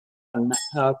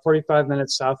45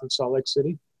 minutes south of Salt Lake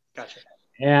City. Gotcha.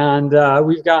 And I'm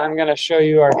going to show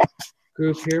you our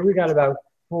group here. We got about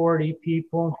 40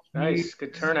 people. Nice,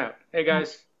 good turnout. Hey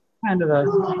guys. Kind of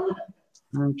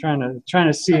I'm trying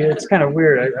to see. It's kind of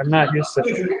weird. I'm not used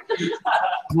to.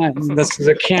 This is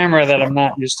a camera that I'm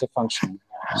not used to functioning.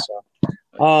 So,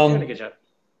 doing a good job.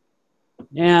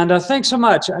 And thanks so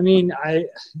much. I mean,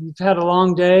 you've had a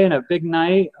long day and a big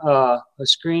night, a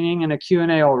screening and a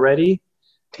Q&A already.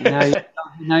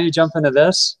 Now you jump into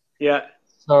this. Yeah.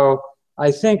 So I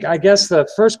guess the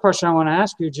first question I want to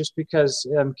ask you, just because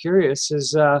I'm curious,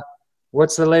 is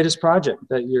what's the latest project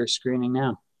that you're screening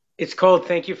now? It's called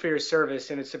Thank You for Your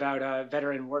Service, and it's about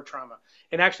veteran war trauma.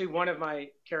 And actually, one of my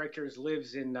characters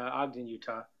lives in Ogden,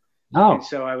 Utah. Oh. And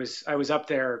so I was up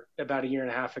there about 1.5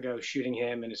 years ago shooting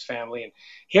him and his family. And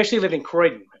he actually lived in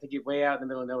Croydon. I think he's way out in the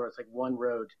middle of nowhere. It's like one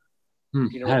road.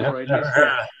 You know where Croydon is?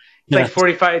 Yeah. It's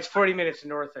like 40 minutes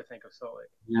north, I think, of Salt Lake.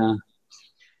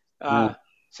 Yeah.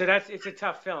 So it's a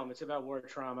tough film. It's about war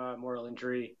trauma, moral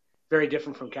injury, very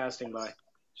different from Casting By.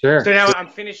 Sure. So now I'm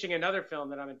finishing another film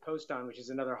that I'm in post on, which is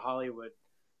another Hollywood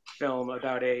film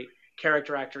about a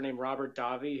character actor named Robert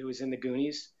Davi, who was in The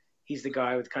Goonies. He's the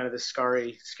guy with kind of the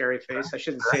scary face. I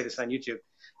shouldn't say this on YouTube,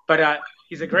 but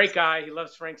he's a great guy. He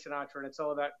loves Frank Sinatra, and it's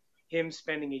all about him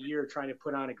spending a year trying to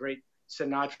put on a great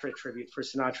Sinatra tribute for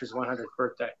Sinatra's 100th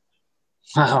birthday.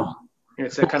 Wow. And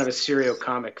it's a kind of a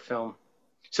serio-comic film.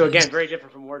 So again, very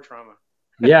different from war trauma.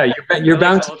 Yeah, you're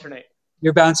bouncing. Alternate.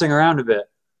 You're bouncing around a bit.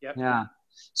 Yep. Yeah.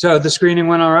 So the screening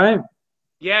went all right?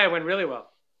 Yeah, it went really well.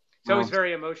 So it was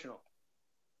very emotional.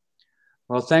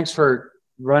 Well, thanks for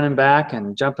running back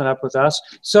and jumping up with us.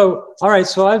 So, all right.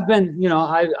 So I've been,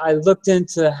 I looked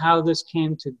into how this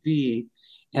came to be,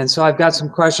 and so I've got some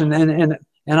questions, and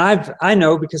I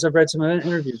know because I've read some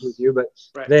interviews with you, but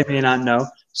they may not know.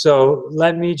 So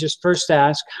let me just first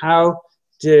ask, how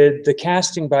did the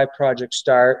Casting By project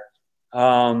start?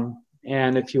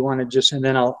 And if you want to just, and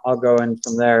then I'll go in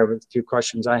from there with a few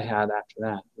questions I had after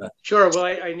that. But. Sure. Well,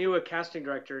 I knew a casting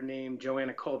director named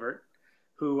Joanna Colbert,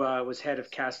 who was head of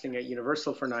casting at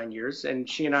Universal for 9 years. And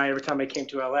she and I, every time I came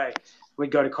to LA, we'd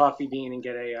go to Coffee Bean and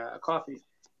get a coffee.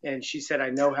 And she said,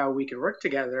 I know how we could work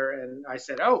together. And I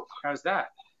said, oh, how's that?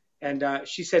 And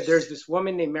she said, there's this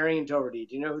woman named Marion Doherty.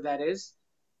 Do you know who that is?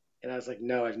 And I was like,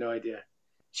 no, I have no idea.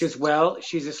 She goes, well,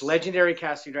 she's this legendary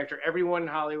casting director. Everyone in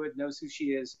Hollywood knows who she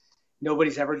is.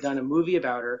 Nobody's ever done a movie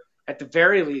about her. At the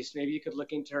very least, maybe you could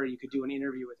look into her. You could do an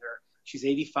interview with her. She's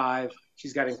 85.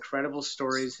 She's got incredible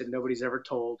stories that nobody's ever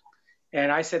told.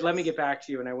 And I said, let me get back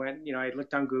to you. And I went, I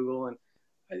looked on Google, and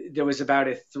there was about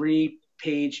a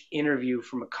 3-page interview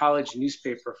from a college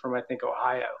newspaper from, I think,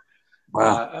 Ohio.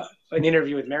 Wow. An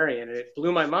interview with Marion. And it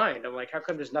blew my mind. I'm like, how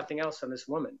come there's nothing else on this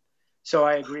woman? So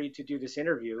I agreed to do this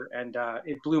interview, and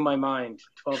it blew my mind.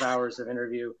 12 hours of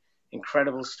interview,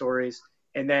 incredible stories.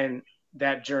 And then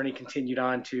that journey continued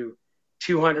on to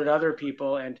 200 other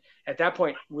people. And at that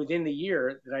point, within the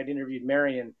year that I'd interviewed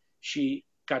Marion, she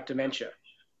got dementia.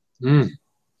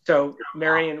 So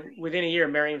within a year,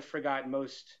 Marion forgot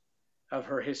most of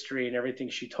her history and everything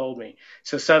she told me.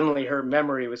 So suddenly her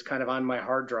memory was kind of on my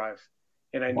hard drive.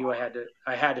 And I knew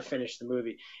I had to finish the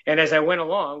movie. And as I went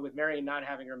along, with Marion not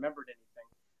having remembered anything,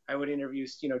 I would interview,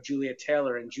 Juliet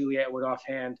Taylor, and Juliet would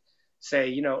offhand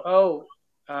say,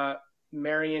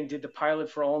 Marion did the pilot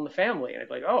for All in the Family. And I'd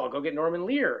be like, oh, I'll go get Norman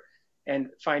Lear, and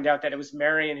find out that it was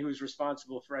Marion who was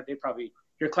responsible for it.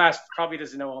 Your class probably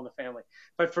doesn't know All in the Family.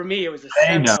 But for me, it was a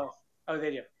seminal. Oh,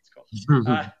 they do. It's cool.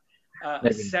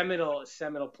 A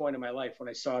seminal point in my life when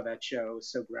I saw that show. It was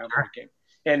so groundbreaking.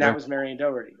 And that was Marion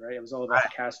Doherty, right? It was all about the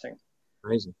casting.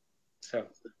 Crazy. So.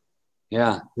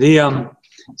 Yeah.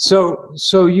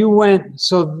 So you went.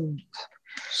 So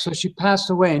she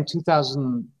passed away in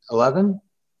 2011.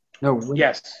 No.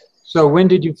 Yes. So when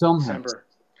did you film her? December.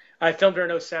 I filmed her in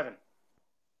 2007.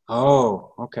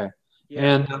 Oh, okay.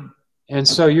 Yeah. And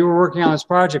so you were working on this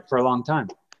project for a long time.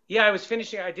 Yeah,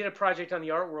 I did a project on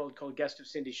the Art World called Guest of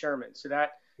Cindy Sherman. So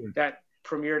that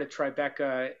premiered at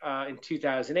Tribeca in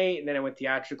 2008, and then it went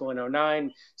theatrical in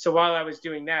 2009. So while I was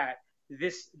doing that,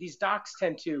 these docs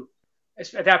tend to,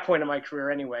 at that point in my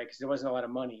career anyway, because there wasn't a lot of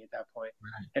money at that point,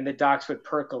 and the docs would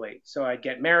percolate. So I'd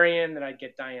get Marion, then I'd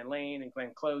get Diane Lane and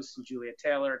Glenn Close and Juliet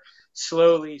Taylor,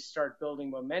 slowly start building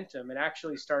momentum, and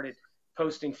actually started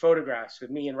posting photographs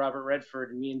with me and Robert Redford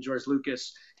and me and George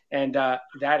Lucas. And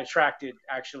that attracted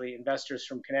actually investors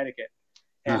from Connecticut.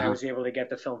 And I was able to get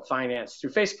the film financed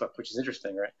through Facebook, which is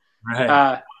interesting, right?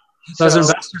 Right. Those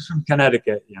investors from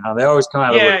Connecticut, they always come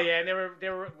out. Yeah, and they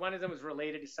were one of them was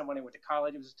related to someone who went to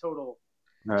college. It was a total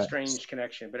strange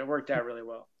connection, but it worked out really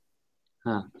well.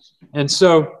 And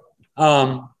so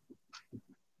Um,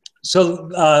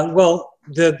 well,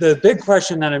 the big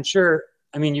question that I'm sure,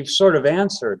 I mean, you've sort of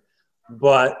answered,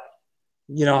 but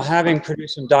you know, having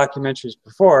produced some documentaries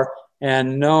before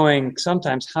and knowing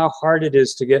sometimes how hard it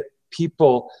is to get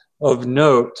people of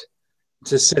note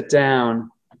to sit down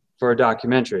for a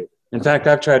documentary. In fact,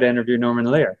 I've tried to interview Norman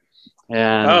Lear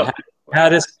and Oh,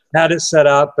 had wow. it set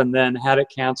up and then had it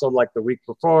canceled like the week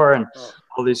before and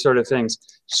all these sort of things.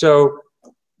 So,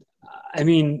 I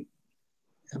mean,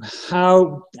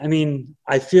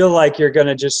 I feel like you're going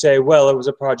to just say, well, it was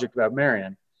a project about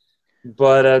Marion,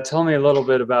 but tell me a little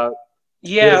bit about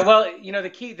Yeah, well, you know, the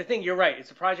thing, you're right.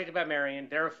 It's a project about Marion.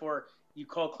 Therefore, you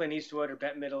call Clint Eastwood or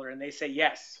Bette Midler and they say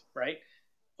yes, right?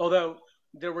 Although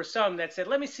there were some that said,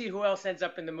 let me see who else ends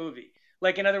up in the movie.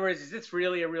 Like, in other words, is this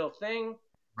really a real thing?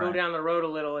 Go down the road a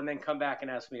little and then come back and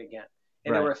ask me again.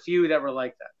 And there were a few that were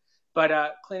like that.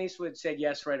 But Clint Eastwood said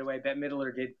yes right away. Bette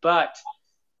Midler did, but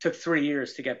took 3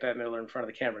 years to get Bette Midler in front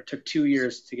of the camera. It took 2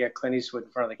 years to get Clint Eastwood in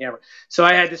front of the camera. So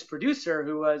I had this producer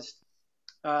who was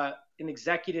an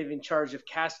executive in charge of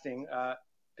casting,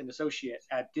 an associate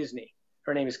at Disney.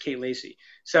 Her name is Kate Lacey.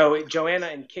 So Joanna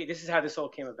and Kate, this is how this all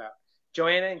came about.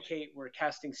 Joanna and Kate were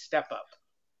casting Step Up,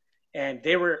 and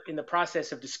they were in the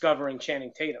process of discovering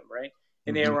Channing Tatum, right?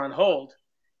 And they were on hold,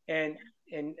 and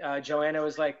Joanna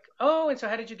was like, "Oh, and so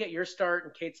how did you get your start?"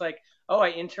 And Kate's like, "Oh, I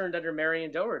interned under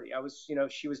Marion Doherty. I was, you know,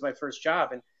 she was my first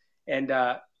job." And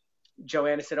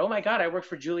Joanna said, "Oh my God, I worked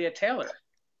for Julia Taylor,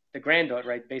 the granddaughter,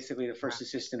 right? Basically the first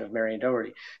assistant of Marion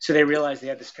Doherty." So they realized they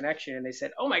had this connection, and they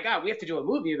said, "Oh my God, we have to do a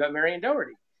movie about Marion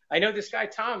Doherty. I know this guy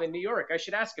Tom in New York. I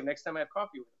should ask him next time I have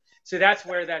coffee with him." So that's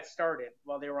where that started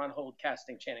while they were on hold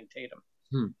casting Channing Tatum.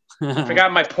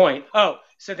 Forgot my point. Oh,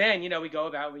 so then, you know, we go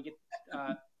about, we get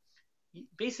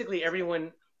basically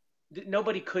everyone,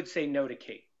 nobody could say no to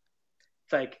Kate.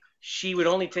 It's like she would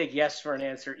only take yes for an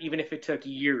answer, even if it took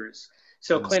years.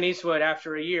 So Clint Eastwood,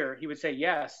 after a year, he would say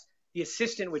yes. The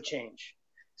assistant would change.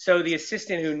 So the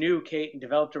assistant who knew Kate and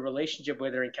developed a relationship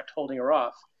with her and kept holding her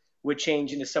off would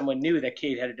change into someone new that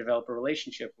Kate had to develop a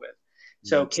relationship with.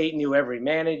 So Kate knew every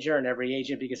manager and every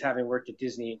agent because having worked at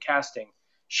Disney in casting,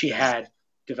 she had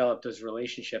developed those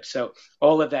relationships. So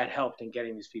all of that helped in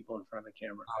getting these people in front of the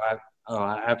camera.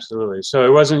 Absolutely. So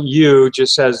it wasn't you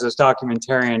just as this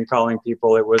documentarian calling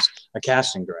people, it was a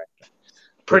casting director.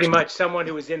 Pretty much someone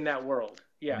who was in that world.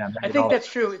 Yeah, I think that's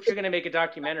true. If you're going to make a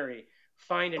documentary,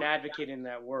 find an advocate in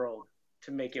that world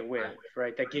to make it with,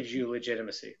 right? That gives you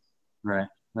legitimacy. Right.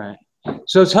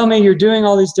 So tell me, you're doing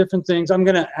all these different things. I'm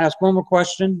going to ask one more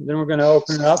question, then we're going to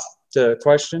open it up to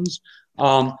questions.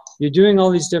 You're doing all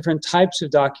these different types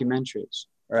of documentaries,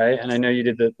 right? And I know you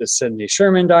did the Sidney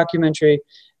Sherman documentary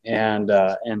and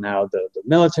now the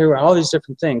military, all these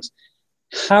different things.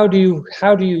 How do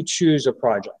you choose a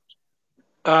project?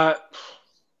 God,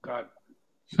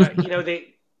 you know,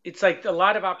 it's like a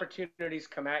lot of opportunities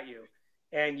come at you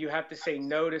and you have to say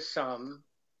no to some.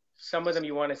 Some of them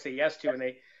you want to say yes to, and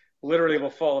they literally will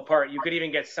fall apart. You could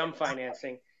even get some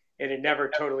financing and it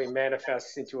never totally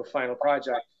manifests into a final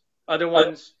project. Other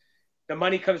ones, the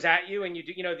money comes at you and you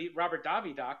do, you know, the Robert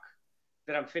Davi doc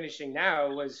that I'm finishing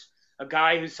now was a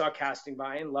guy who saw Casting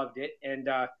By and loved it, and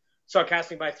saw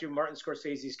Casting By through Martin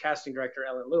Scorsese's casting director,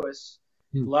 Ellen Lewis,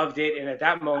 loved it. And at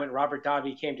that moment, Robert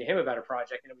Davi came to him about a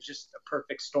project, and it was just a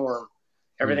perfect storm,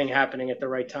 everything happening at the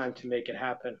right time to make it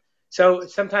happen. So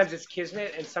sometimes it's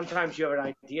kismet, and sometimes you have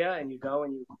an idea and you go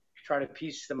and you try to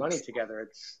piece the money together.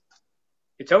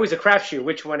 It's always a crapshoot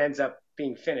which one ends up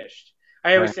being finished.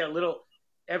 I always say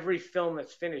every film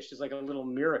that's finished is like a little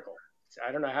miracle.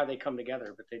 I don't know how they come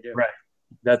together, but they do. Right.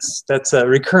 That's a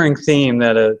recurring theme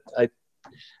that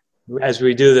as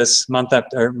we do this month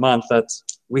after month,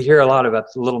 we hear a lot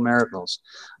about the little miracles.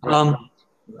 Right.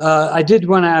 I did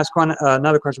want to ask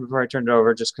another question before I turn it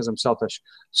over, just because I'm selfish.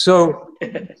 So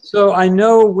I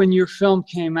know when your film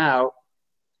came out,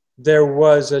 there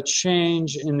was a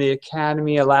change in the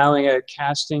Academy allowing a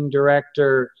casting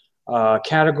director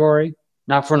category,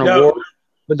 not for an award,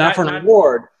 but not for an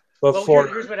award. But well,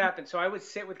 here's what happened. So I would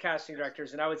sit with casting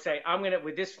directors and I would say,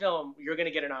 with this film, you're going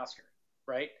to get an Oscar,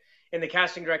 right? And the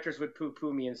casting directors would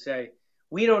poo-poo me and say,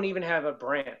 we don't even have a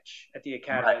branch at the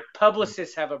Academy. Right.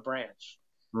 Publicists have a branch.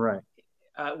 Right.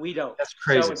 We don't. That's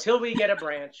crazy. So until we get a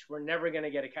branch, we're never going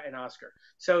to get an Oscar.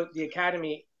 So the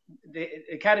Academy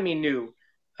knew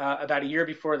about a year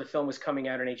before the film was coming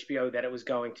out on HBO that it was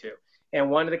going to. And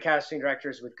one of the casting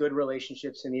directors with good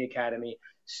relationships in the Academy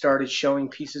started showing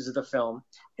pieces of the film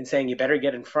and saying, you better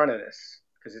get in front of this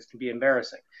because this can be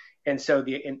embarrassing. And so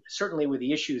certainly with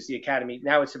the issues, the Academy,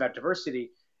 now it's about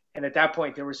diversity. And at that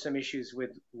point, there were some issues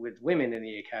with women in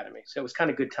the Academy. So it was kind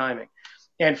of good timing.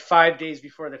 And 5 days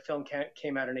before the film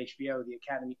came out on HBO, the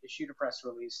Academy issued a press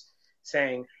release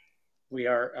saying, we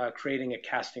are creating a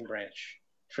casting branch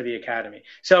for the Academy.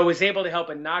 So it was able to help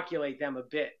inoculate them a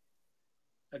bit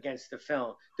against the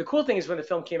film. The cool thing is when the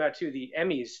film came out too, the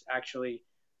Emmys actually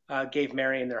gave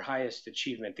Marion their highest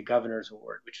achievement, the Governor's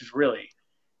Award, which is really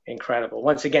incredible.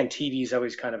 Once again, TV is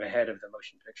always kind of ahead of the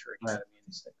Motion Picture Academy in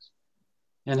these things.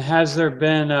 And has there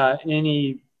been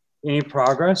any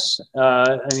progress?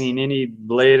 I mean, any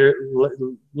later,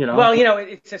 you know? Well, you know,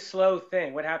 it's a slow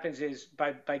thing. What happens is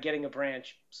by getting a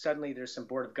branch, suddenly there's some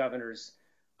board of governors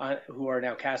who are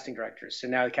now casting directors. So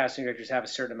now the casting directors have a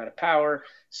certain amount of power, a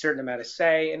certain amount of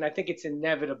say, and I think it's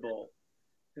inevitable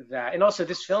that. And also,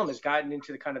 this film has gotten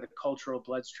into the kind of the cultural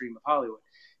bloodstream of Hollywood.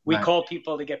 We call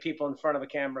people to get people in front of a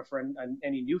camera for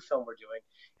any new film we're doing,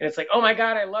 and it's like, oh my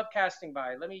God, I love casting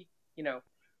by. Let me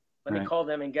call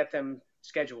them and get them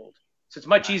scheduled. So it's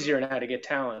much easier now to get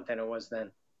talent than it was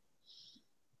then.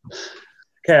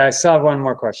 Okay, I still have one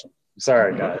more question.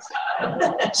 Sorry, guys.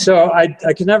 So I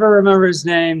can never remember his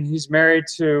name. He's married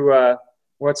to,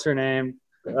 what's her name?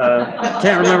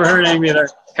 Can't remember her name either.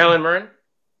 Helen Mirren?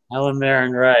 Helen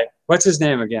Mirren, right. What's his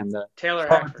name again? Taylor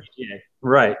Hackford.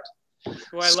 Right.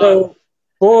 Who I love.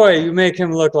 Boy, you make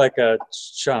him look like a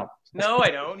chump. No,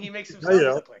 I don't. He makes himself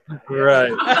look like that.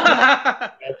 Right.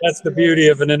 That's the beauty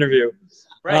of an interview.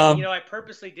 Right. You know, I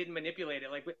purposely didn't manipulate it.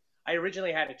 Like, I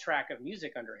originally had a track of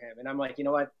music under him, and I'm like, you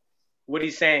know what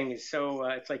he's saying is so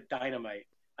it's like dynamite.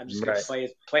 I'm just going to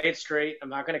play it straight. I'm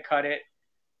not going to cut it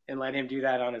and let him do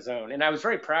that on his own. And I was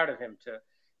very proud of him to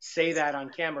say that on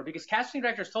camera, because casting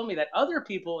directors told me that other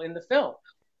people in the film,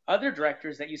 other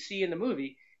directors that you see in the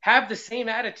movie, have the same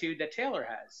attitude that Taylor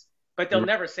has, but they'll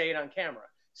never say it on camera.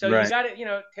 So you got it. You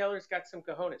know, Taylor's got some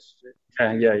cojones. You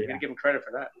got to give him credit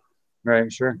for that.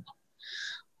 Right. Sure.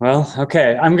 Well,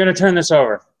 okay. I'm going to turn this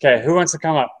over. Okay. Who wants to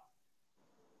come up?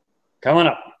 Come on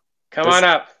up. Come on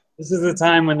up. This is the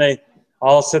time when they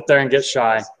all sit there and get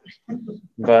shy,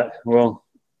 but we'll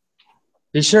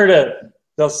be sure to,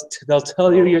 they'll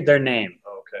tell you their name.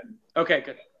 Okay. Okay,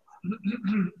 good.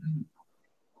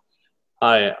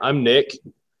 Hi, I'm Nick.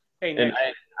 Hey, Nick. And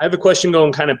I have a question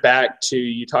going kind of back to,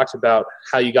 you talked about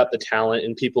how you got the talent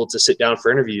and people to sit down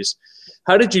for interviews.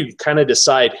 How did you kind of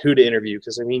decide who to interview?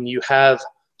 Because, I mean, you have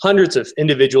hundreds of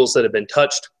individuals that have been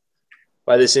touched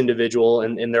by this individual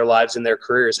and in their lives and their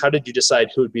careers. How did you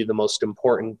decide who would be the most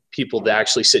important people to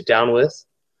actually sit down with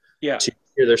to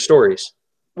hear their stories?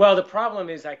 Well, the problem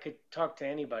is I could talk to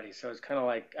anybody. So it's kind of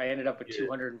like I ended up with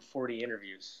 240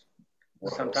 interviews,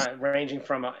 sometimes ranging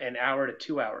from an hour to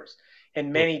 2 hours.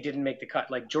 And many didn't make the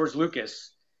cut. Like George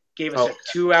Lucas gave us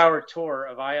a 2-hour tour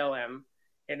of ILM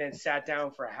and then sat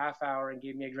down for a half hour and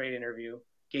gave me a great interview,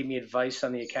 gave me advice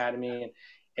on the Academy.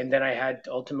 And then I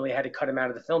ultimately had to cut him out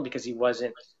of the film because he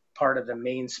wasn't part of the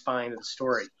main spine of the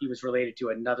story. He was related to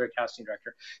another casting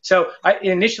director. So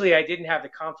initially I didn't have the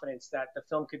confidence that the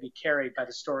film could be carried by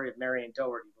the story of Marion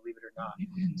Doherty, believe it or not.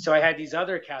 So I had these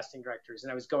other casting directors,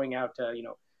 and I was going out to,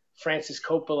 Francis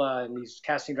Coppola and these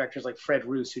casting directors like Fred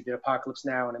Roos, who did Apocalypse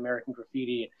Now and American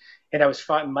Graffiti. And I was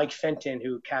fighting Mike Fenton,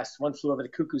 who cast One Flew Over the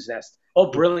Cuckoo's Nest.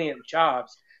 All brilliant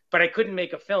jobs, but I couldn't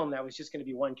make a film that was just going to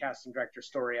be one casting director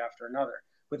story after another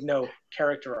with no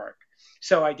character arc.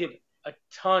 So I did a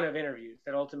ton of interviews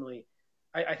that ultimately,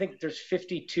 I think there's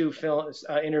 52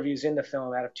 interviews in the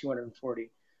film out of 240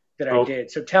 that I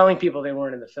did. So telling people they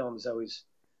weren't in the film is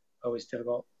always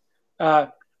difficult.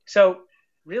 So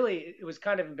really, it was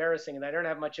kind of embarrassing, and I don't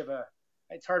have much of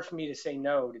it's hard for me to say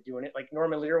no to doing it. Like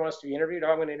Norman Lear wants to be interviewed.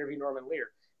 I'm going to interview Norman Lear.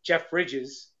 Jeff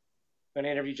Bridges, I'm going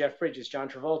to interview Jeff Bridges, John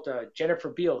Travolta, Jennifer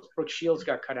Beals, Brooke Shields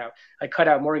got cut out. I cut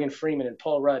out Morgan Freeman and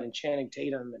Paul Rudd and Channing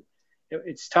Tatum, and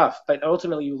it's tough. But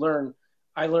ultimately,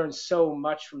 I learned so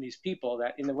much from these people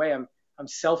that in a way I'm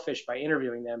selfish by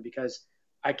interviewing them because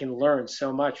I can learn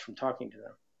so much from talking to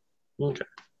them. Okay.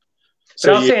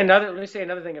 So let me say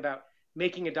another thing about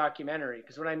making a documentary,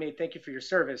 because when I made Thank You for Your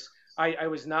Service, I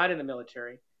was not in the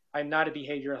military. I'm not a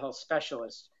behavioral health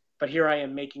specialist, but here I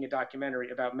am making a documentary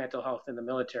about mental health in the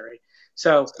military.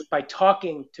 So by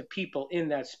talking to people in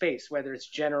that space, whether it's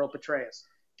General Petraeus,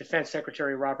 Defense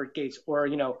Secretary Robert Gates, or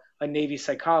a Navy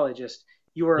psychologist,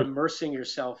 you are immersing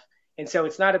yourself. And so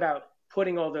it's not about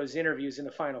putting all those interviews in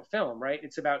the final film, right?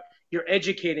 It's about you're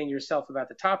educating yourself about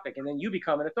the topic, and then you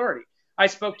become an authority. I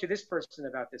spoke to this person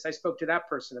about this. I spoke to that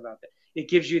person about that. It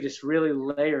gives you this really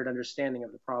layered understanding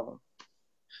of the problem.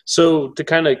 So to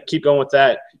kind of keep going with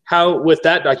that, with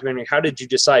that documentary, how did you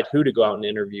decide who to go out and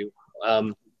interview?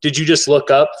 Did you just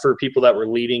look up for people that were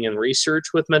leading in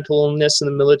research with mental illness in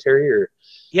the military, or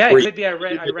Yeah, it could be. I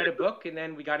read a book, and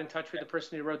then we got in touch with the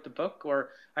person who wrote the book, or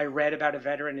I read about a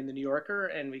veteran in the New Yorker,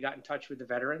 and we got in touch with the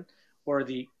veteran or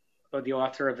the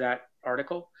author of that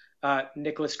article.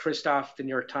 Nicholas Kristof, the New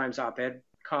York Times op-ed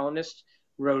columnist,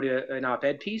 wrote an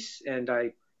op-ed piece, and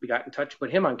we got in touch,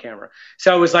 put him on camera.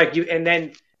 So it was like and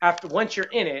then once you're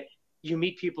in it, you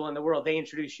meet people in the world. They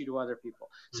introduce you to other people.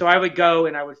 So I would go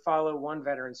and I would follow one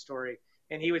veteran story,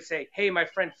 and he would say, "Hey, my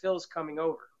friend Phil's coming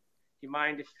over. Do you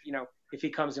mind if he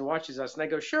comes and watches us?" And I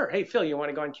go, "Sure. Hey, Phil, you want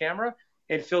to go on camera?"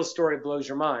 And Phil's story blows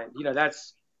your mind.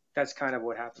 That's kind of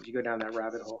what happens. You go down that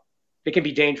rabbit hole. It can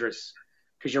be dangerous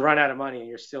because you run out of money and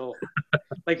you're still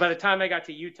like, by the time I got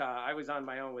to Utah, I was on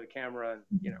my own with a camera and,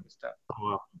 it was tough.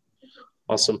 Oh, wow.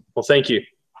 Awesome. Well, thank you.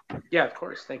 Yeah, of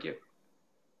course. Thank you.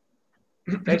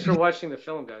 Thanks for watching the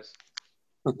film, guys.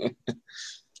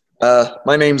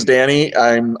 My name's Danny.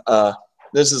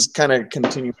 This is kind of a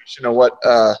continuation of what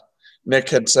Nick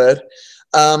had said.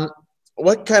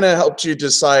 What kind of helped you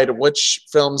decide which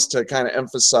films to kind of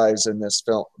emphasize in this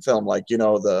film? Like,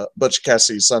 the Butch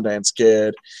Cassidy Sundance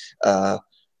Kid,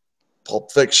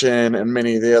 Pulp Fiction, and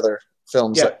many of the other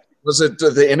films. Yeah. Was it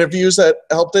the interviews that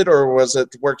helped it, or was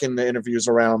it working the interviews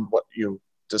around what you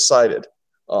decided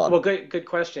on? Well, good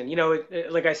question.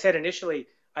 Like I said initially,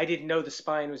 I didn't know the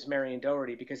spine was Marion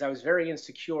Doherty because I was very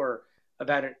insecure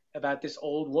about this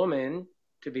old woman,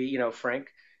 to be,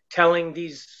 frank, telling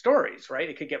these stories, right?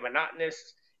 It could get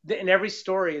monotonous. And every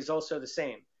story is also the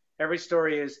same. Every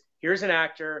story is, here's an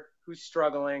actor who's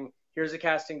struggling. Here's a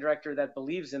casting director that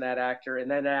believes in that actor, and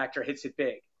then that actor hits it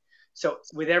big. So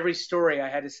with every story, I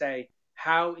had to say,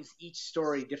 how is each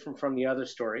story different from the other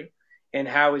story? And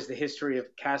how is the history of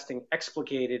casting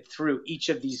explicated through each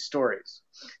of these stories?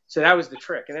 So that was the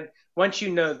trick. And then once you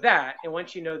know that, and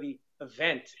once you know the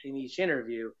event in each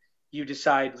interview, you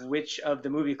decide which of the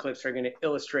movie clips are going to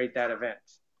illustrate that event.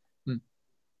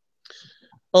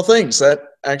 Well, thanks. That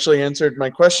actually answered my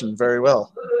question very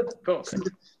well. Cool.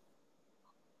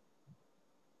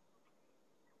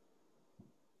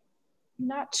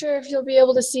 Not sure if you'll be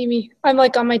able to see me. I'm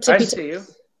like on my tippy. I see you.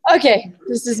 Okay,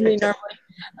 this is me normally.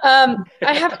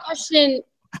 I have a question.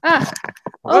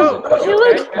 Oh, hey,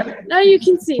 look. Now you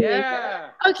can see me.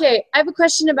 Okay, I have a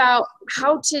question about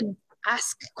how to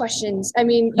ask questions. I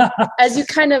mean, as you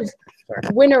kind of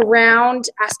went around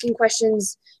asking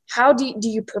questions, how do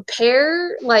you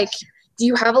prepare? Like, do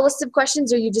you have a list of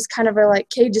questions, or you just kind of are like,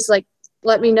 okay, just like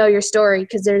let me know your story,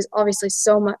 because there's obviously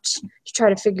so much to try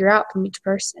to figure out from each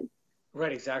person.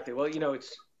 Right, exactly. Well,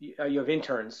 it's you have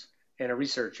interns and a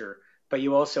researcher, but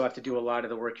you also have to do a lot of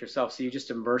the work yourself. So you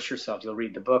just immerse yourself. You'll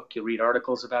read the book, you'll read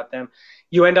articles about them.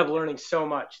 You end up learning so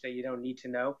much that you don't need to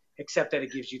know, except that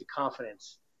it gives you the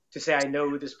confidence to say, I know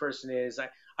who this person is.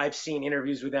 I've seen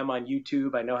interviews with them on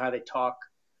YouTube. I know how they talk.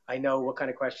 I know what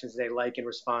kind of questions they like and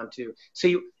respond to.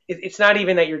 So it's not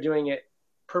even that you're doing it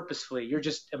purposefully. You're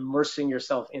just immersing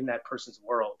yourself in that person's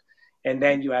world. And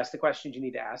then you ask the questions you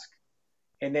need to ask.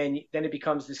 And then it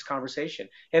becomes this conversation.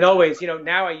 And always,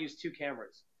 now I use 2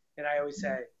 cameras. And I always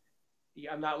say,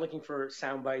 I'm not looking for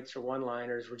sound bites or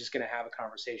one-liners. We're just going to have a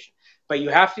conversation. But you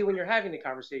have to, when you're having the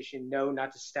conversation, know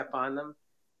not to step on them,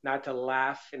 not to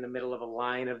laugh in the middle of a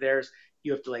line of theirs.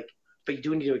 You have to but you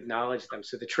do need to acknowledge them.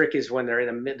 So the trick is when they're in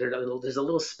the middle, there's a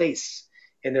little space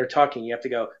and they're talking, you have to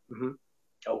go,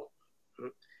 oh,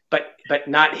 but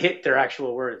not hit their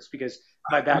actual words, because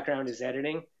my background is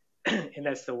editing. And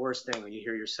that's the worst thing, when you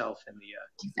hear yourself in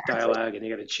the dialogue and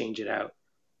you got to change it out.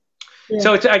 Yeah.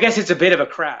 So I guess it's a bit of a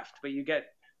craft, but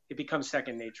it becomes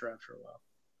second nature after a while.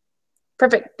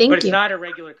 Perfect. Thank you. But it's not a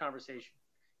regular conversation.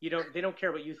 They don't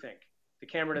care what you think. The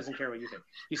camera doesn't care what you think.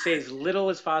 You say as little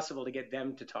as possible to get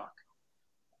them to talk.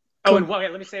 Oh, and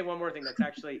let me say one more thing that's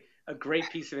actually a great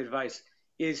piece of advice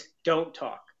is don't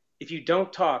talk. If you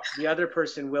don't talk, the other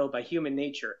person will, by human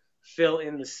nature, fill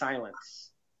in the silence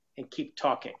and keep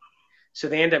talking. So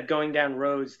they end up going down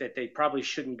roads that they probably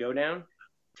shouldn't go down,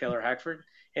 Taylor Hackford,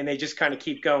 and they just kind of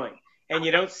keep going. And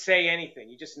you don't say anything.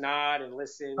 You just nod and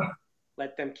listen.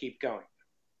 Let them keep going.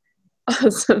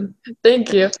 Awesome.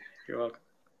 Thank you. You're welcome.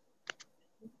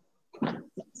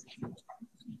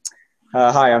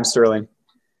 Hi, I'm Sterling.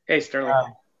 Hey, Sterling.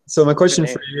 So my question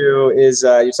for you is,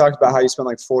 you talked about how you spent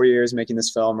like 4 years making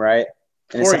this film, right?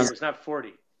 And 4 years, not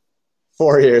 40.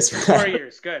 4 years. 4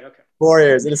 years. Good. Okay. 4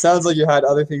 years, and it sounds like you had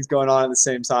other things going on at the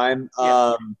same time.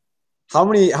 Yeah. How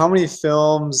many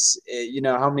films?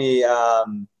 How many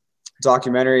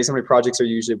documentaries? How many projects are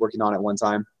you usually working on at one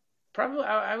time? Probably,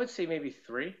 I would say maybe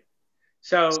 3.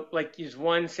 So, like, there's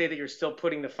one, say that you're still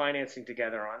putting the financing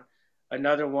together on,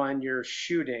 another one you're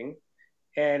shooting,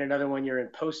 and another one you're in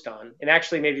post on, and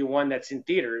actually maybe one that's in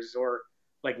theaters or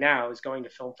like now, is going to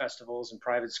film festivals and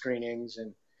private screenings.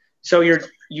 And so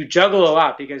you juggle a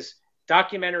lot, because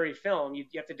documentary film, you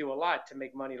have to do a lot to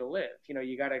make money to live. You know,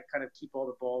 you got to kind of keep all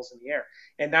the balls in the air.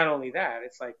 And not only that,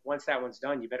 it's like once that one's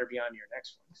done, you better be on to your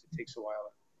next one, because it takes a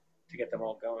while to get them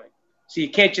all going. So you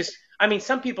can't just, I mean,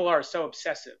 some people are so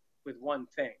obsessive with one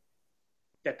thing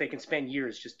that they can spend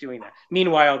years just doing that.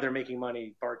 Meanwhile, they're making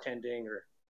money bartending, or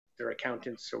they're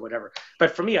accountants or whatever.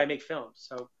 But for me, I make films.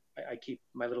 So I keep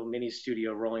my little mini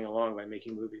studio rolling along by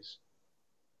making movies.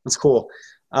 That's cool.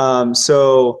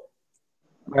 So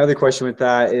my other question with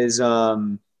that is,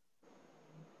 one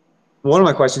of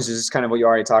my questions is just kind of what you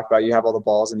already talked about. You have all the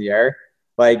balls in the air.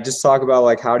 Like, just talk about,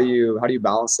 like, how do you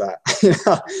balance that? You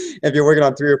know, if you're working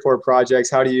on 3 or 4 projects,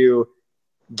 how do you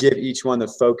give each one the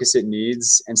focus it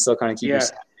needs and still kind of keep your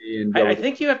sanity? And I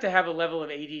think you have to have a level of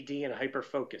ADD and hyper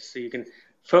focus, so you can,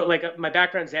 like, my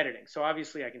background's editing, so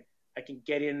obviously I can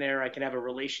get in there, I can have a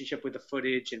relationship with the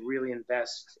footage and really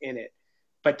invest in it.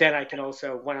 But then I can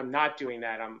also, when I'm not doing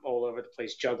that, I'm all over the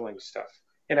place juggling stuff,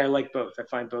 and I like both. I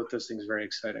find both those things very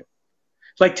exciting.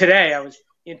 Like today, I was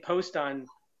in post on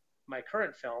my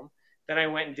current film, then I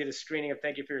went and did a screening of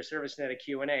Thank You for Your Service and had a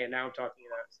Q&A, and now I'm talking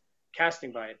about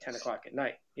casting by at 10 o'clock at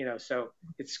night, you know, so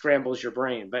it scrambles your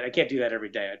brain. But I can't do that every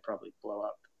day. I'd probably blow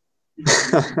up.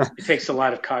 It takes a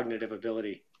lot of cognitive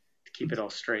ability to keep it all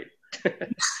straight.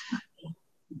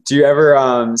 Do you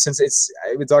ever, since it's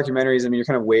with documentaries, I mean, you're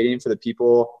kind of waiting for the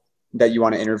people that you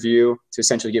want to interview to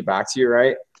essentially get back to you,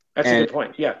 right? That's a good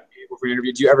point. Yeah. For an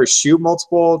interview, do you ever shoot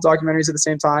multiple documentaries at the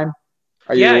same time?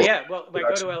 Yeah. Well, I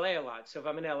go to LA a lot. So if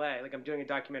I'm in LA, like I'm doing a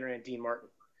documentary on Dean Martin.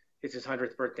 It's his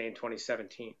 100th birthday in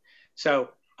 2017. So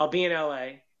I'll be in LA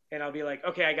and I'll be like,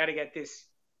 okay, I got to get this,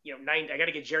 you know, 90. I got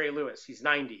to get Jerry Lewis. He's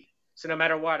 90. So no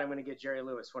matter what, I'm going to get Jerry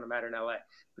Lewis when I'm out in LA.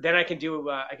 But then I can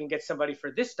get somebody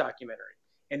for this documentary.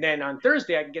 And then on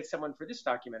Thursday, I can get someone for this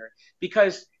documentary,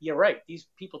 because you're right. These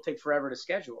people take forever to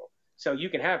schedule. So you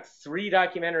can have 3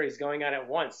 documentaries going on at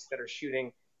once that are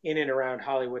shooting in and around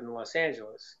Hollywood and Los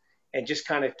Angeles, and just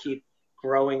kind of keep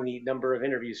growing the number of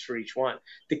interviews for each one.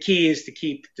 The key is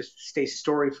to stay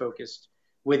story focused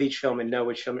with each film and know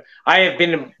which film. I have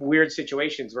been in weird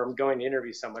situations where I'm going to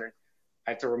interview someone and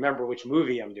I have to remember which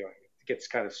movie I'm doing. It gets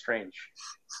kind of strange.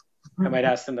 I might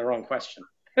ask them the wrong question.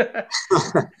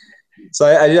 So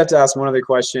I do have to ask one other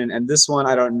question, and this one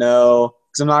I don't know,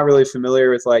 because I'm not really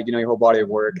familiar with, like, you know, your whole body of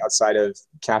work outside of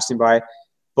casting by,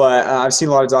 but I've seen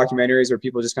a lot of documentaries where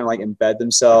people just kind of like embed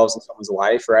themselves in someone's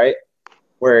life, right?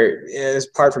 Where,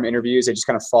 apart from interviews, they just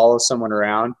kind of follow someone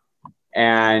around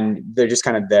and they're just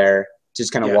kind of there,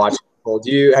 just kind of watching people.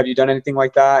 Have you done anything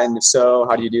like that? And if so,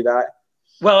 how do you do that?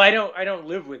 Well, I don't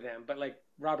live with them, but like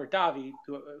Robert Davi,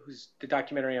 who's the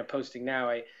documentary I'm posting now,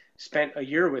 I spent a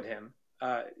year with him,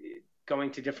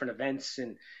 going to different events,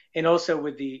 and also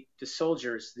with the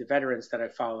soldiers, the veterans that I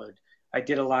followed. I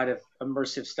did a lot of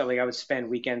immersive stuff. Like I would spend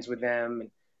weekends with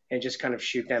them and just kind of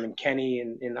shoot them. And Kenny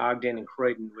in Ogden and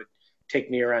Croydon would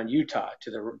take me around Utah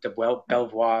to the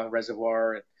Belvoir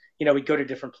Reservoir. And, you know, we'd go to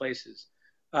different places.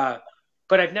 But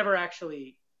I've never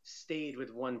actually stayed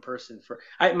with one person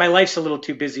my life's a little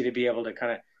too busy to be able to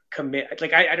kind of commit.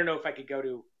 Like, I don't know if I could go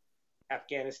to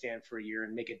Afghanistan for a year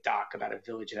and make a doc about a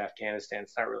village in Afghanistan.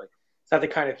 It's not the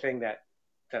kind of thing that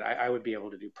I would be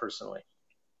able to do personally.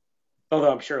 Although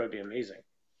I'm sure it would be amazing.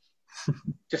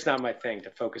 Just not my thing to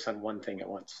focus on one thing at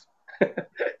once.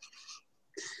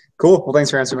 Cool. Well,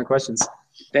 thanks for answering my questions.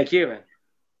 Thank you, man.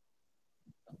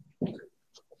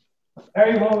 How are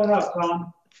you holding up,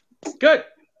 Tom? Good.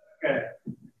 Okay.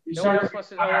 No one else wants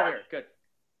to know here. Good.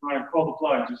 All right, pull the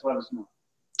plug. Just let us know.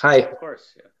 Hi. Of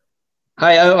course. Yeah.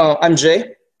 Hi, I'm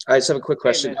Jay. I just have a quick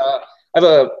question. Hey, I have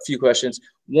a few questions.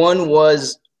 One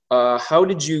was, how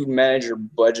did you manage your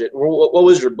budget? What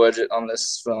was your budget on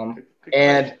this film? Good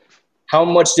And question. how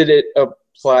much did it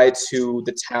apply to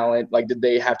the talent? Like, did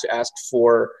they have to ask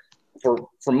for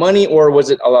money, or was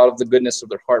it a lot of the goodness of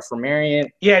their heart for Marion?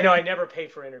 Yeah, no, I never pay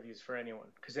for interviews for anyone,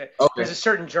 because there's a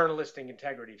certain journalistic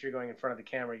integrity. If you're going in front of the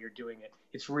camera, you're doing it.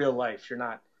 It's real life. You're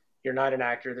not an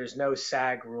actor. There's no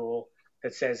SAG rule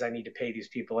that says I need to pay these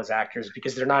people as actors,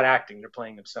 because they're not acting. They're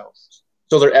playing themselves.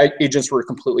 So their agents were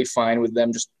completely fine with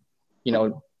them just, you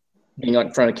know, being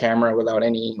in front of camera without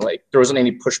any, like, there wasn't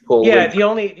any push-pull. Yeah, the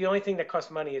only thing that costs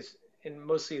money is, and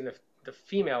mostly in the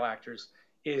female actors,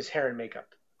 is hair and makeup.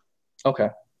 Okay.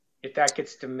 If that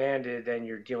gets demanded, then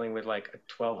you're dealing with like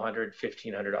a $1,200,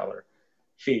 $1,500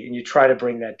 fee, and you try to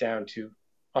bring that down to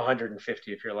 $150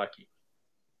 if you're lucky.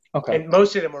 Okay. And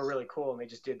most of them were really cool, and they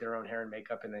just did their own hair and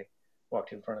makeup, and they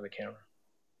walked in front of the camera.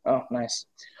 Oh, nice.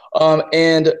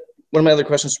 And one of my other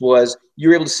questions was, you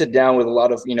were able to sit down with a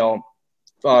lot of, you know,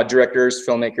 directors,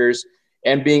 filmmakers,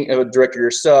 and being a director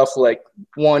yourself, like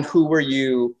one, who were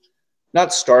you, not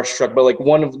starstruck, but like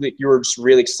one of the, you were just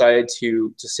really excited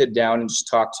to sit down and just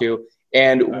talk to,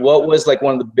 and what was like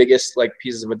one of the biggest like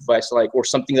pieces of advice, like, or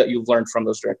something that you've learned from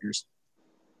those directors?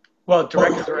 Well,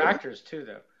 directors or actors too,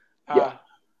 though. Yeah.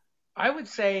 I would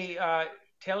say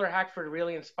Taylor Hackford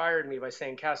really inspired me by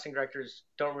saying casting directors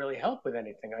don't really help with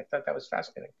anything. I thought that was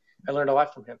fascinating. I learned a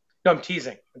lot from him. No, I'm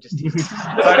teasing. I'm just teasing.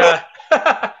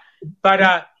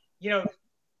 But you know,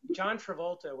 John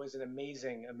Travolta was an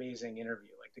amazing, amazing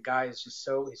interview. Like the guy is just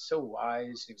he's so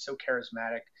wise, he's so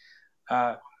charismatic.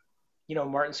 You know,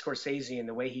 Martin Scorsese and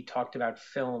the way he talked about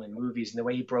film and movies and the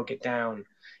way he broke it down.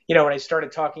 You know, when I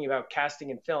started talking about casting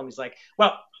in film, he's like,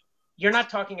 well, you're not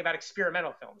talking about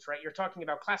experimental films, right? You're talking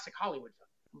about classic Hollywood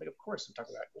films. I'm like, of course I'm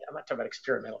talking about, I'm not talking about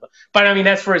experimental, but I mean,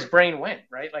 that's where his brain went,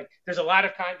 right? Like there's a lot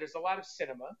of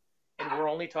cinema, and we're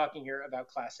only talking here about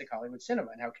classic Hollywood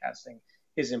cinema and how casting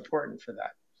is important for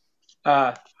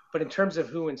that. But in terms of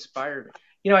who inspired me,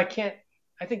 you know, I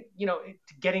think, you know,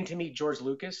 getting to meet George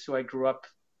Lucas, who I grew up,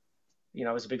 you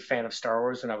know, I was a big fan of Star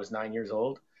Wars when I was 9 years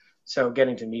old. So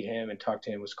getting to meet him and talk to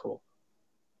him was cool.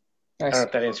 Nice. I don't know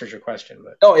if that answers your question,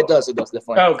 but. Oh, it does,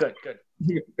 definitely. Oh, good.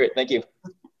 Great, thank you.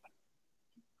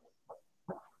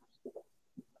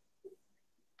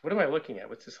 What am I looking at?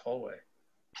 What's this hallway?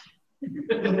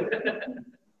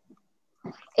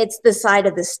 It's the side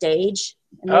of the stage.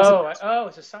 Oh,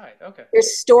 it's a side. Okay.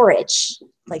 There's storage,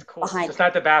 like cool. behind. So it's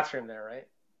not the bathroom there, right?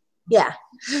 Yeah.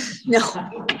 No.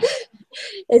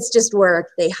 It's just where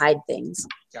they hide things.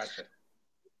 Gotcha.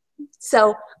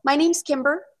 So my name's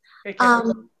Kimber. Hey,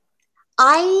 Kimber.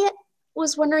 I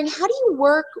was wondering, how do you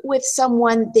work with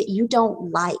someone that you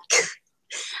don't like?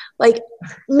 Like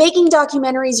making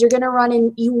documentaries,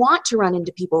 you want to run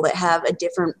into people that have a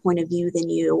different point of view than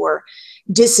you or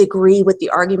disagree with the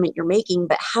argument you're making,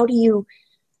 but how do you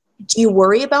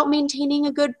worry about maintaining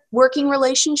a good working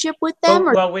relationship with them?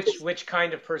 Well, which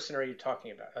kind of person are you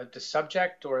talking about? The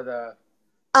subject or the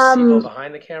people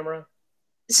behind the camera?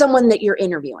 Someone that you're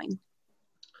interviewing.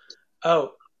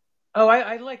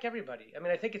 I like everybody. I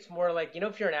mean, I think it's more like, you know,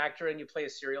 if you're an actor and you play a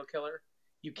serial killer,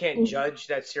 you can't judge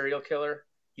that serial killer.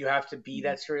 You have to be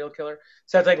that serial killer.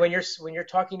 So it's like when you're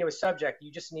talking to a subject,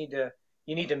 you just need to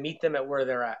meet them at where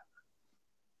they're at.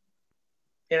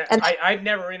 And I've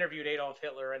never interviewed Adolf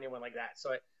Hitler or anyone like that.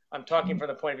 So I'm talking from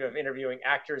the point of view of interviewing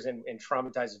actors and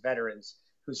traumatized veterans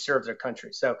who served their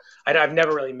country. So I've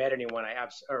never really met anyone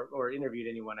or interviewed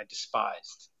anyone I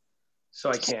despised.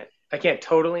 So I can't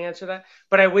totally answer that,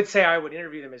 but I would say I would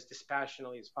interview them as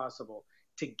dispassionately as possible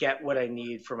to get what I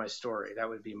need for my story. That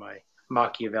would be my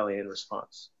Machiavellian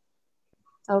response.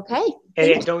 Okay.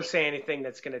 And don't say anything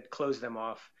that's going to close them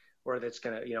off or that's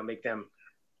going to, you know, make them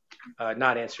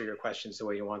not answer your questions the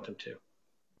way you want them to.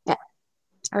 Yeah.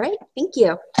 All right. Thank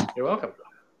you. You're welcome.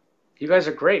 You guys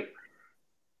are great.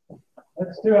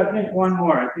 Let's do, I think, one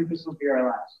more. I think this will be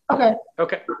our last.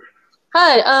 Okay.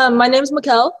 Hi, my name's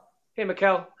Mikkel. Hey,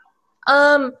 Mikkel.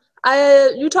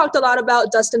 You talked a lot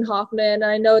about Dustin Hoffman.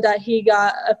 I know that he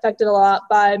got affected a lot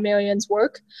by Marion's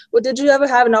work. Well, did you ever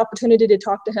have an opportunity to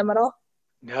talk to him at all?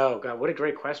 No, God, what a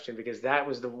great question, because that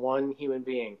was the one human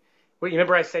being. Well, you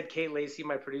remember I said Kate Lacey,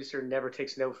 my producer, never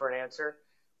takes no for an answer?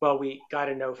 Well, we got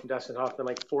a no from Dustin Hoffman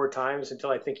like 4 times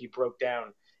until I think he broke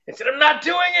down and said, I'm not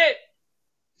doing it!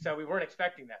 So we weren't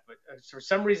expecting that, but for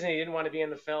some reason he didn't want to be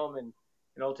in the film, and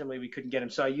ultimately we couldn't get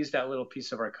him. So I used that little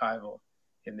piece of archival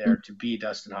in there to be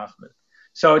Dustin Hoffman.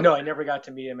 So no, I never got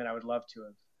to meet him, and I would love to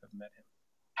have met him.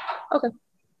 Okay,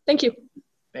 thank you.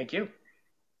 Thank you.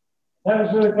 That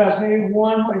was really fascinating.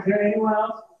 One more. Is there anyone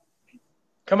else?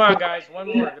 Come on, guys. One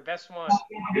more. The best one.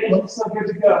 It's so good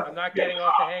to go. I'm not getting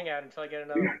off the hangout until I get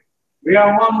another one. We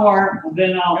got one more, and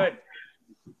then I'll. Good.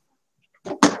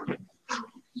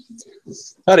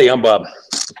 Howdy, I'm Bob,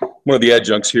 one of the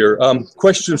adjuncts here.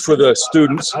 Question for the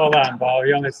students. Hold on, Bob.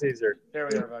 Young as Caesar. There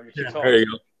we are, Bob. You're too tall. There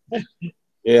you go.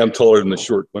 Yeah, I'm taller than the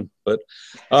short one. But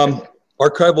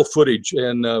archival footage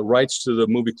and rights to the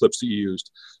movie clips that you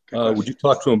used. Would you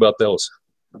talk to them about those?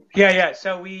 Yeah.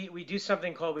 So we do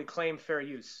something called we claim fair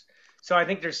use. So I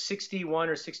think there's 61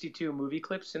 or 62 movie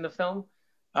clips in the film.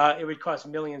 It would cost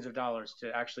millions of dollars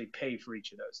to actually pay for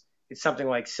each of those. It's something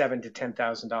like $7,000 to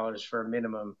 $10,000 for a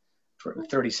minimum for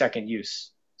 30-second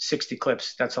use. 60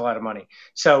 clips, that's a lot of money.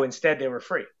 So instead they were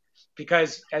free,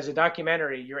 because as a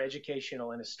documentary, you're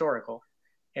educational and historical,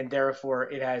 and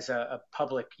therefore it has a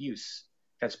public use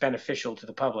that's beneficial to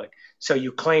the public. So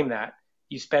you claim that.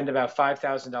 You spend about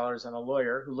 $5,000 on a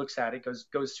lawyer who looks at it,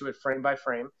 goes through it frame by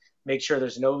frame, make sure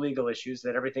there's no legal issues,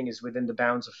 that everything is within the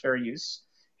bounds of fair use.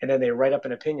 And then they write up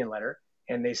an opinion letter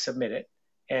and they submit it.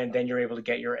 and then you're able to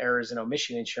get your errors and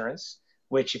omission insurance,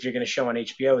 which if you're going to show on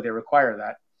HBO, they require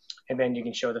that. And then you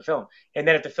can show the film. And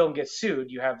then if the film gets sued,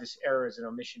 you have this errors and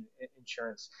omission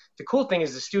insurance. The cool thing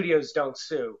is the studios don't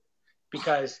sue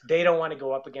because they don't want to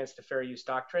go up against the fair use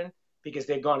doctrine, because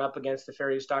they've gone up against the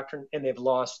fair use doctrine and they've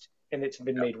lost, and it's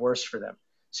been made worse for them.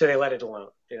 So they let it alone,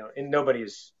 you know, and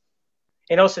nobody's,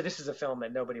 and also this is a film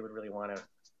that nobody would really want to,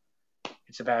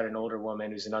 it's about an older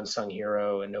woman who's an unsung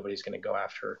hero, and nobody's going to go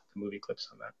after the movie clips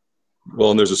on that.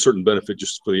 Well, and there's a certain benefit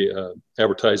just for the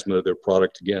advertisement of their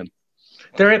product again.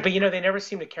 But you know, they never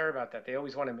seem to care about that. They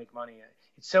always want to make money.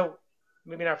 It's so,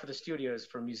 maybe not for the studios,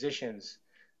 for musicians,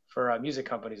 for music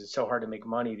companies, it's so hard to make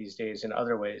money these days in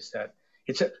other ways that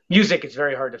music, it's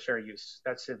very hard to fair use.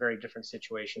 That's a very different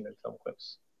situation than film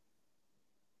clips.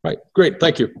 Right. Great.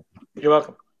 Thank you. You're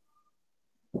welcome.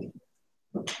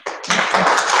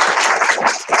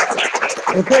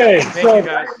 Okay, Thank so you,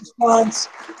 guys. response,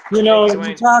 you know,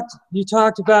 Thanks, Duane. you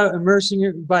talked about immersing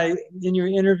in your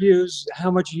interviews, how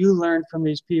much you learned from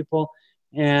these people,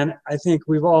 and I think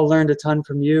we've all learned a ton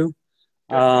from you.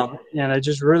 And I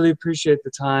just really appreciate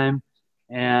the time,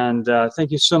 and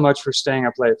thank you so much for staying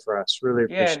up late for us. Really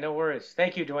appreciate it. Yeah, no worries.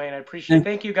 Thank you, Duane. I appreciate it.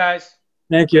 Thank you, guys.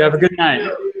 Thank you. Have a good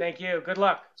night. Thank you. Good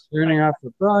luck. Turning off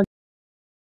the broadcast.